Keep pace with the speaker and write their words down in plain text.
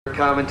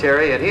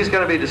commentary, and he's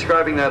going to be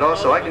describing that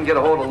also. I can get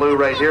a hold of Lou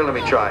right here. Let me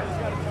try.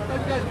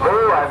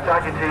 Lou, I'm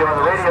talking to you on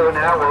the radio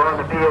now. We're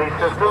on the PA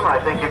system. I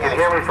think you can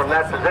hear me from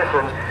that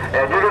position.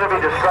 And you're going to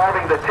be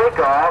describing the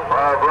takeoff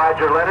of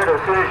Roger Leonard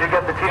as soon as you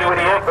get the T-20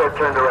 aircraft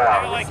turned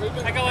around.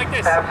 I go like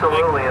this.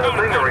 Absolutely. And the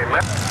thing to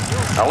remember...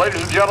 Now,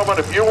 ladies and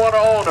gentlemen, if you want to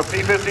own a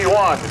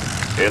P-51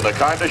 in the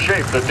kind of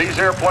shape that these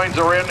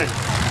airplanes are in,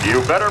 you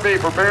better be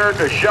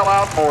prepared to shell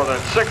out more than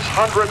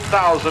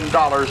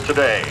 $600,000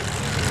 today.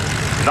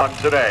 None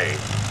today.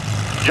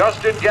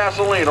 Just in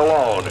gasoline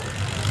alone,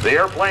 the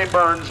airplane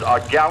burns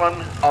a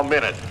gallon a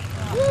minute.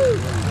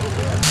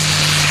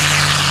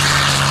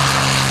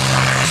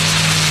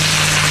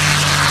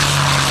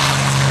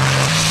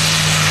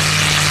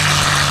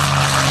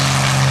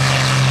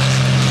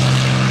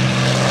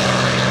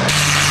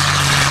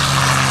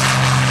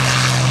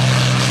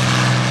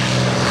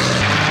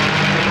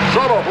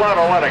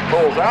 Atlantic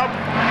pulls out,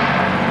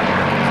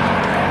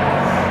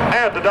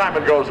 and the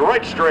Diamond goes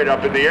right straight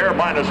up in the air,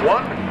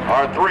 -1.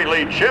 Our three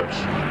lead ships.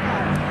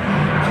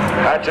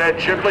 That's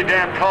Ed Shipley,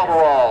 Dan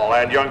Calderall,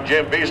 and young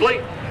Jim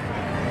Beasley.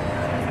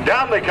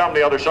 Down they come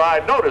the other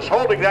side. Notice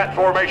holding that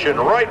formation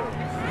right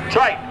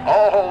tight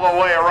all the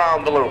way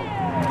around the loop.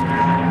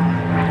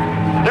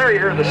 There you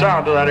hear the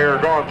sound of that air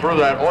going through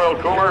that oil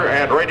cooler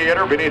and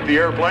radiator beneath the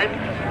airplane.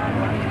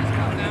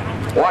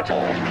 Watch it.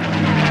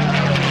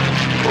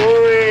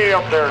 Way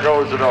up there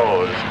goes the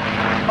nose.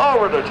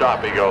 Over the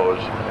top he goes.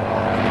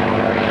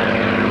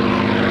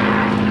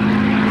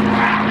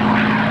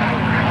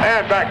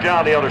 And back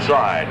down the other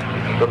side.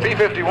 The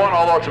P-51,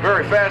 although it's a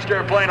very fast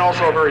airplane,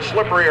 also a very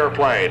slippery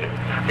airplane.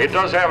 It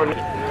does have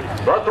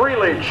the three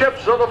lead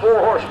ships of the Four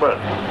Horsemen.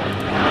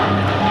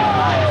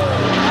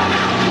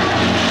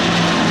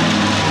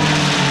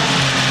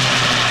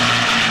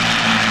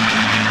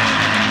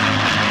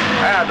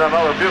 And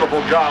another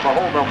beautiful job of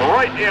holding them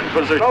right in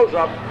position. Nose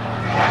up.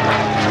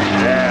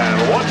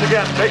 And once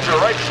again, takes her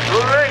right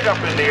straight up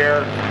in the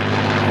air.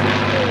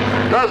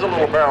 Does a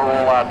little barrel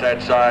roll out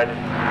that side.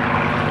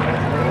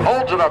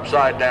 Holds it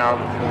upside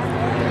down.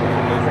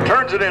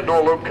 Turns it into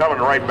a loop coming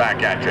right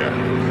back at you.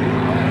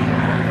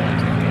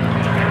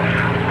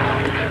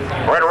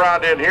 Right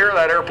around in here,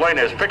 that airplane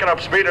is picking up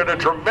speed at a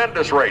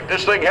tremendous rate.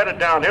 This thing headed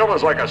downhill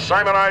is like a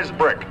Simonized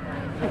brick.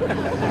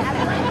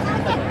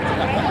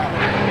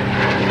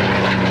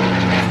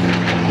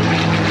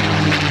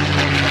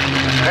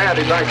 And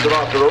he banks it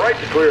off to the right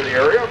to clear the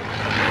area.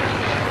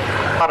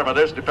 Bottom of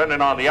this,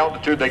 depending on the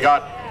altitude they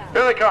got.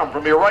 Here they come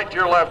from your right to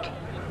your left.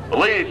 The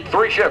lead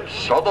three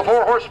ships of the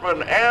Four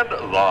Horsemen and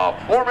the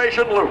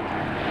formation loop.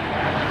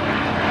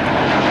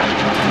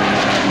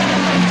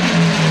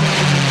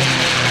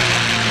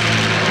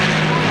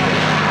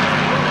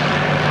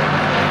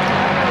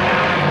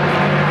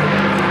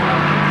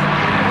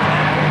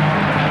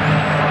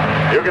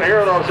 You can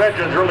hear those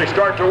engines really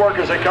start to work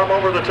as they come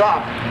over the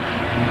top.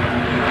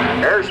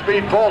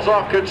 Airspeed falls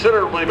off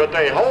considerably, but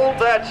they hold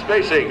that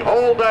spacing,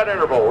 hold that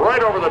interval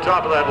right over the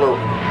top of that loop.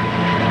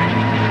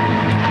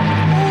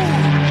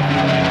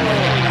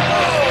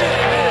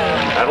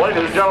 And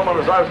ladies and gentlemen,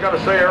 as I was going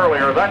to say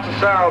earlier, that's a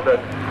sound that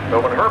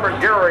when Herman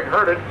Goering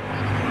heard it,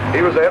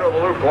 he was the head of the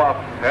Luftwaffe,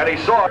 and he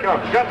saw it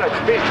come. He's got that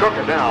speed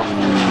cooking now.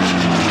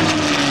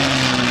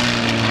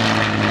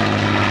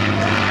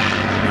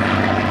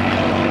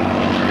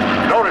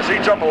 Notice he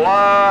eats up a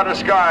lot of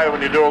sky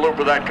when you do a loop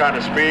with that kind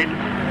of speed.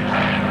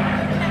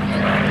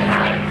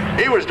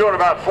 He was doing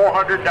about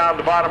 400 down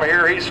the bottom of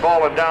here. He's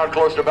fallen down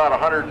close to about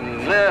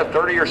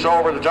 130 or so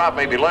over the top,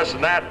 maybe less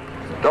than that.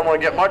 Don't want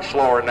to get much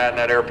slower than that in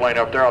that airplane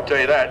up there, I'll tell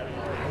you that.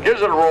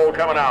 Gives it a roll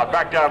coming out,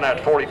 back down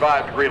that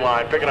 45-degree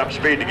line, picking up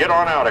speed to get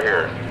on out of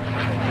here.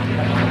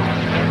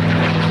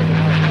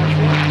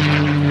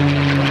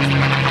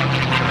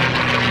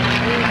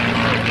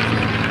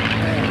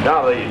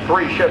 Now the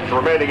three ships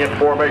remaining in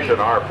formation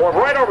are formed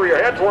right over your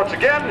heads once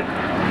again.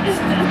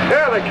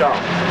 There they come.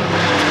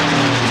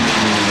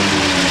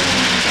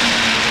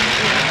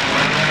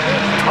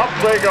 Up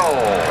they go.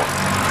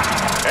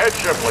 Ed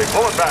Shipley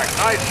pulling back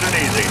nice and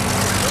easy.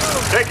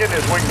 Taking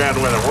his wingman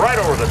with him right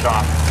over the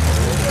top.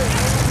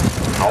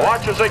 Now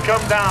watch as they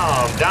come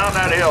down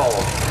that hill.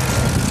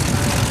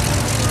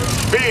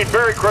 Speed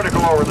very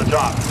critical over the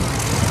top.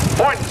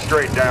 Pointing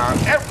straight down.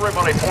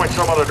 Everybody points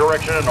some other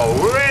direction and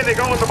away they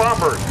go in the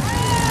bombers.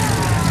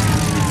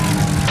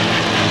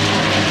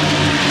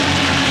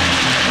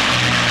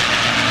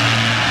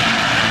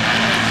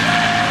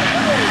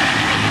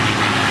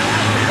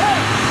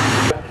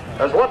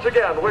 As once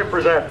again we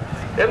present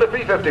in the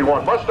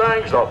P-51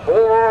 Mustangs, the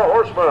Four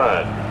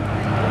Horsemen.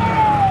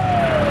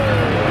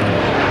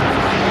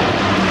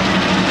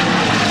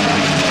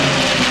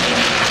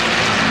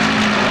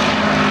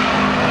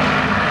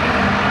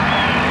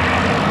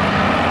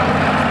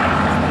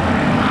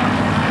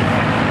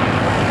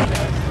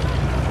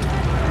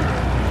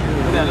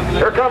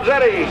 Here comes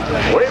Eddie.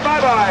 Wave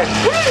bye-bye.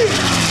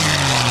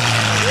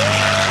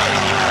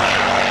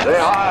 Say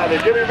hi to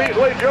Jimmy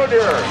Beasley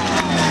Jr.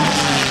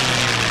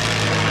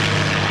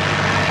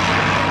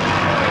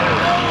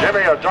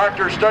 Jimmy, a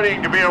doctor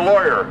studying to be a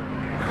lawyer.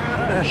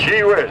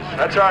 Gee whiz.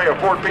 That's how you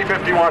afford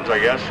P-51s, I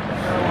guess.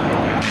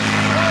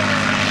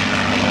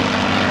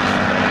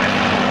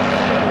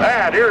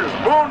 And here's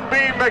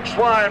Moonbeam mixed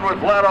flying with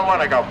Vlado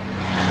Lenigam.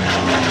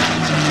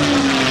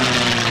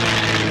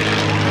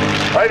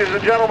 Ladies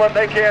and gentlemen,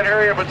 they can't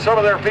hear you, but some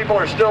of their people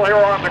are still here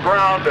on the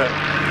ground.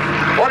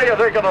 What do you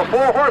think of the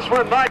Four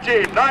Horsemen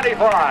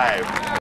 1995?